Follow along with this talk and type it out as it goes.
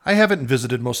I haven't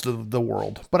visited most of the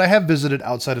world, but I have visited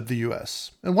outside of the US.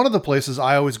 And one of the places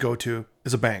I always go to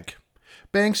is a bank.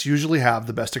 Banks usually have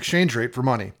the best exchange rate for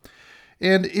money.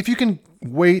 And if you can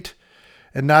wait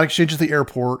and not exchange at the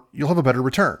airport, you'll have a better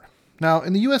return. Now,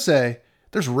 in the USA,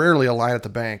 there's rarely a line at the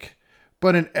bank.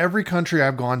 But in every country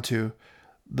I've gone to,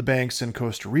 the banks in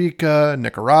Costa Rica,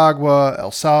 Nicaragua,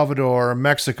 El Salvador,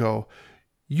 Mexico,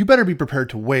 you better be prepared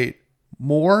to wait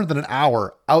more than an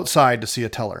hour outside to see a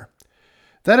teller.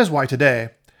 That is why today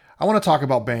I want to talk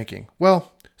about banking.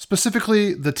 Well,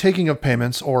 specifically the taking of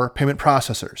payments or payment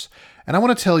processors. And I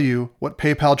want to tell you what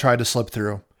PayPal tried to slip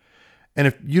through. And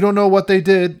if you don't know what they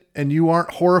did and you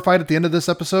aren't horrified at the end of this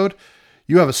episode,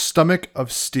 you have a stomach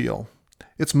of steel.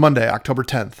 It's Monday, October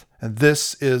 10th, and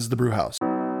this is the Brew House.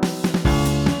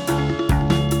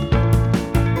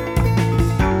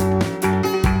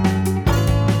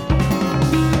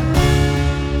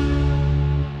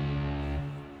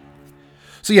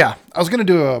 So yeah, I was going to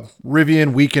do a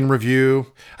Rivian weekend review.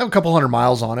 I have a couple hundred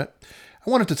miles on it. I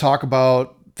wanted to talk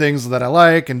about things that I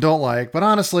like and don't like, but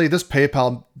honestly, this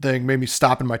PayPal thing made me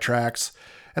stop in my tracks.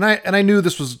 And I knew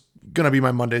this was going to be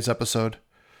my Monday's episode.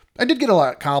 I did get a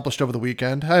lot accomplished over the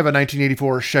weekend. I have a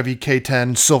 1984 Chevy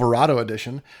K10 Silverado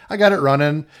edition. I got it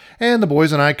running, and the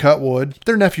boys and I cut wood.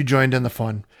 Their nephew joined in the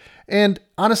fun. And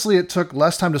honestly, it took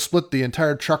less time to split the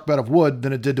entire truck bed of wood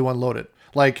than it did to unload it.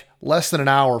 Like less than an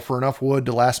hour for enough wood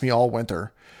to last me all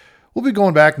winter. We'll be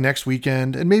going back next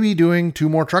weekend and maybe doing 2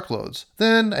 more truckloads.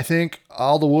 Then I think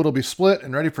all the wood will be split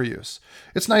and ready for use.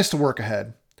 It's nice to work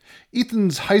ahead.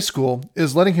 Ethan's high school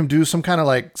is letting him do some kind of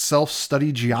like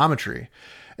self-study geometry.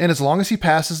 And as long as he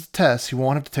passes the test, he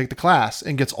won't have to take the class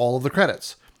and gets all of the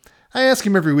credits. I ask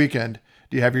him every weekend,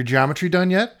 do you have your geometry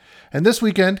done yet? And this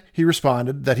weekend he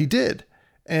responded that he did.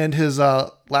 And his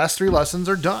last 3 lessons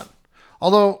are done.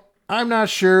 Although I'm not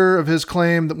sure of his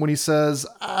claim that when he says,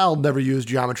 I'll never use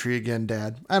geometry again,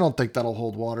 Dad. I don't think that'll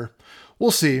hold water.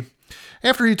 We'll see.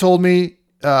 After he told me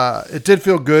it did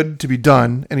feel good to be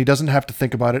done and he doesn't have to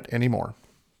think about it anymore.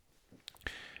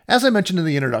 As I mentioned in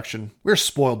the introduction, we're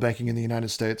spoiled banking in the United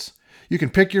States. You can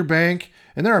pick your bank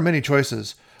and there are many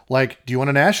choices. Like, do you want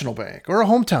a national bank or a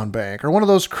hometown bank or one of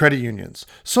those credit unions?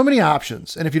 So many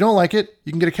options. And if you don't like it,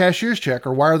 you can get a cashier's check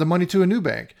or wire the money to a new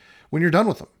bank when you're done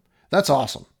with them. That's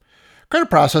awesome. Credit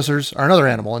processors are another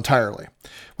animal entirely.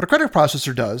 What a credit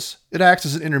processor does, it acts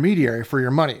as an intermediary for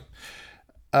your money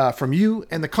from you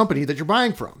and the company that you're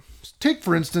buying from. Take,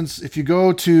 for instance, if you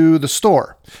go to the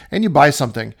store and you buy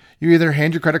something, you either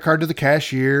hand your credit card to the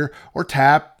cashier or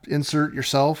tap, insert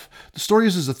yourself. The store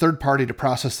uses a third party to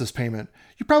process this payment.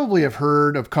 You probably have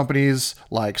heard of companies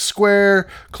like Square,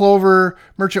 Clover,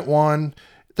 Merchant One.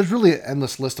 There's really an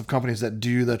endless list of companies that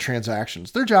do the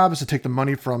transactions. Their job is to take the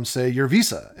money from, say, your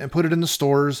Visa and put it in the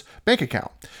store's bank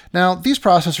account. Now, these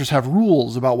processors have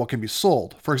rules about what can be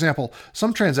sold. For example,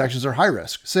 some transactions are high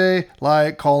risk, say,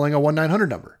 like calling a 1-900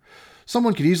 number.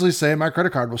 Someone could easily say my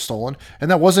credit card was stolen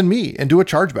and that wasn't me and do a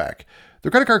chargeback.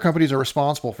 The credit card companies are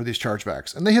responsible for these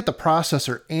chargebacks and they hit the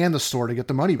processor and the store to get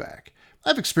the money back.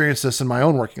 I've experienced this in my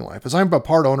own working life as I'm a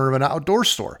part owner of an outdoor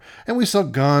store and we sell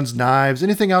guns, knives,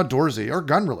 anything outdoorsy or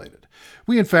gun related.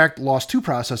 We in fact lost 2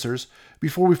 processors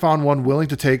before we found one willing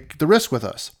to take the risk with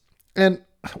us. And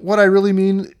what I really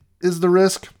mean is the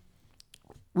risk.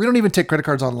 We don't even take credit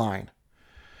cards online.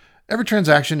 Every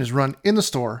transaction is run in the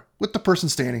store with the person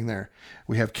standing there.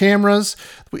 We have cameras,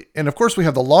 and of course we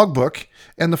have the logbook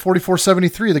and the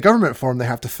 4473, the government form they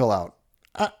have to fill out.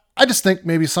 I just think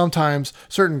maybe sometimes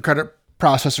certain credit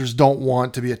processors don't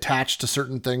want to be attached to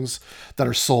certain things that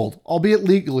are sold, albeit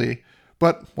legally,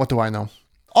 but what do I know?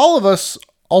 All of us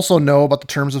also know about the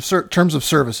terms of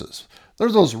services.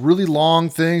 There's those really long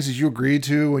things that you agree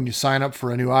to when you sign up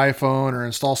for a new iPhone or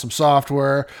install some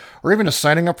software, or even just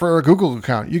signing up for a Google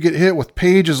account. You get hit with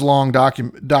pages long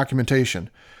documentation.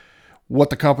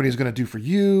 What the company is going to do for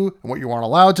you and what you aren't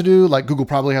allowed to do. Like Google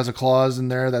probably has a clause in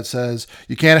there that says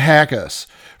you can't hack us.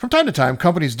 From time to time,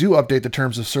 companies do update the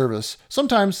terms of service.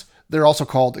 Sometimes they're also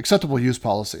called acceptable use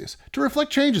policies to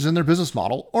reflect changes in their business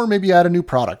model or maybe add a new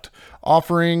product,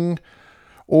 offering,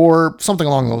 or something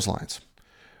along those lines.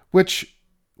 Which,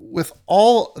 with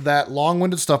all that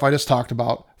long-winded stuff I just talked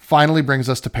about, finally brings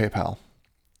us to PayPal.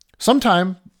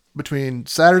 Sometime between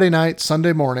Saturday night,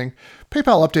 Sunday morning,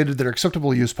 PayPal updated their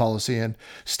acceptable use policy and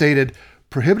stated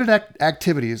prohibited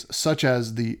activities such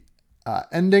as the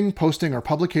ending, posting, or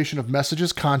publication of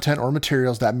messages, content, or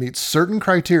materials that meet certain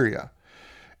criteria.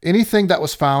 Anything that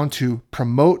was found to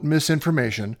promote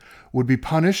misinformation would be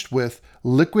punished with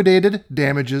liquidated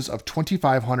damages of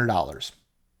 $2,500.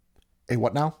 A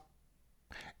what now?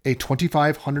 A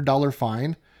 $2,500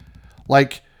 fine?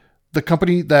 Like the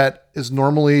company that is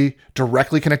normally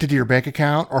directly connected to your bank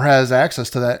account or has access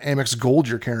to that Amex Gold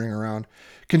you're carrying around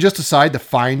can just decide to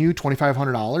fine you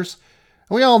 $2,500.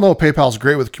 And we all know PayPal is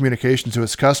great with communication to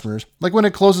its customers, like when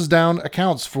it closes down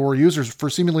accounts for users for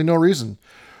seemingly no reason,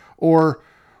 or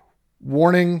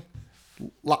warning,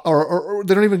 or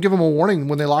they don't even give them a warning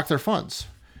when they lock their funds.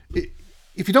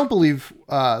 If you don't believe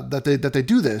that they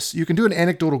do this, you can do an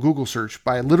anecdotal Google search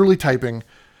by literally typing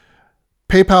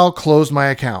PayPal closed my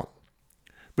account.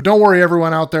 But don't worry,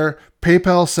 everyone out there.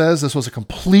 PayPal says this was a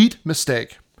complete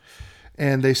mistake.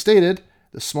 And they stated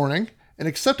this morning, an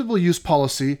acceptable use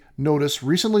policy notice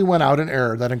recently went out in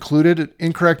error that included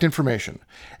incorrect information.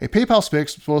 A PayPal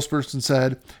spokesperson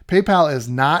said, PayPal is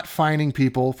not fining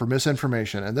people for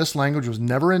misinformation, and this language was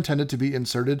never intended to be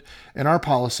inserted in our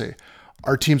policy.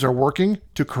 Our teams are working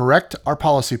to correct our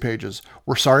policy pages.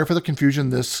 We're sorry for the confusion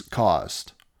this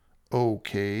caused.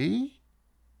 Okay.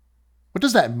 What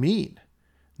does that mean?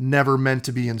 Never meant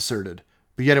to be inserted,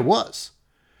 but yet it was.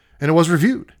 And it was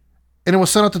reviewed. And it was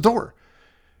sent out the door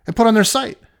and put on their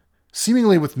site,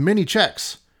 seemingly with many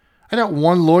checks. I doubt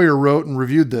one lawyer wrote and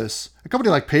reviewed this. A company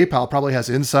like PayPal probably has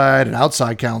inside and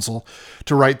outside counsel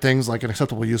to write things like an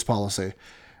acceptable use policy.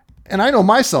 And I know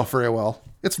myself very well.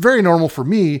 It's very normal for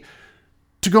me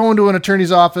to go into an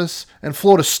attorney's office and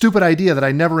float a stupid idea that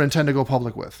I never intend to go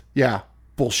public with. Yeah,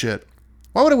 bullshit.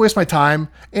 Why would I waste my time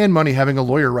and money having a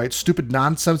lawyer write stupid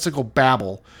nonsensical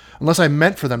babble unless I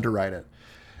meant for them to write it?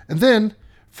 And then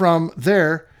from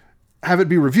there, have it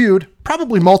be reviewed,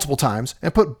 probably multiple times,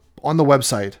 and put on the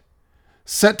website,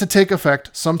 set to take effect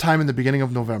sometime in the beginning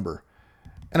of November.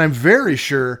 And I'm very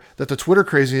sure that the Twitter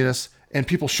craziness and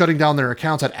people shutting down their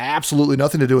accounts had absolutely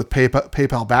nothing to do with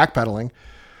PayPal backpedaling.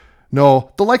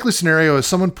 No, the likely scenario is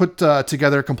someone put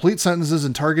together complete sentences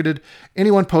and targeted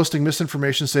anyone posting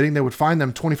misinformation, stating they would fine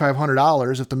them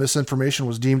 $2,500 if the misinformation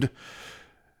was deemed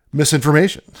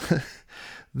misinformation.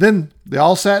 Then they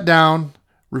all sat down,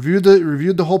 reviewed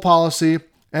the whole policy,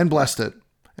 and blessed it,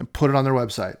 and put it on their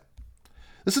website.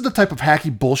 This is the type of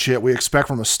hacky bullshit we expect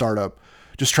from a startup,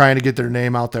 just trying to get their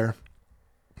name out there,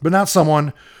 but not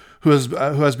someone who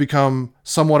has become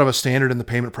somewhat of a standard in the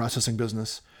payment processing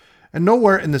business. And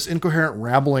nowhere in this incoherent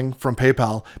rambling from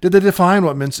PayPal did they define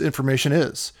what misinformation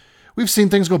is. We've seen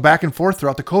things go back and forth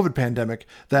throughout the COVID pandemic,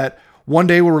 that one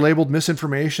day we were labeled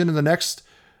misinformation and the next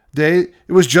day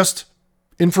it was just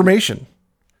information.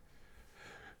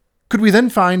 Could we then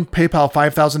fine PayPal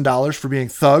 $5,000 for being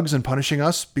thugs and punishing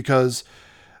us because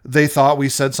they thought we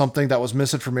said something that was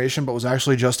misinformation but was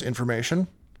actually just information?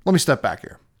 Let me step back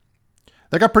here.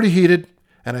 That got pretty heated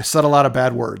and I said a lot of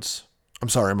bad words. I'm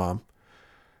sorry, Mom.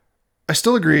 I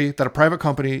still agree that a private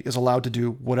company is allowed to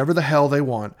do whatever the hell they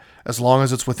want as long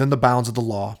as it's within the bounds of the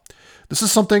law. This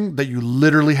is something that you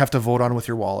literally have to vote on with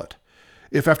your wallet.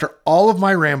 If after all of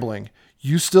my rambling,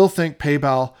 you still think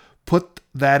PayPal put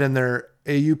that in their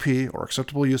AUP or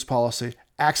acceptable use policy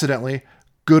accidentally,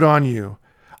 good on you.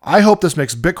 I hope this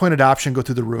makes Bitcoin adoption go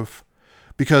through the roof,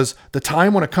 because the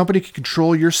time when a company can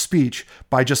control your speech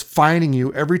by just fining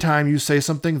you every time you say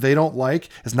something they don't like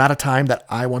is not a time that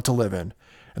I want to live in.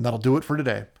 And that'll do it for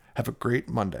today. Have a great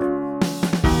Monday.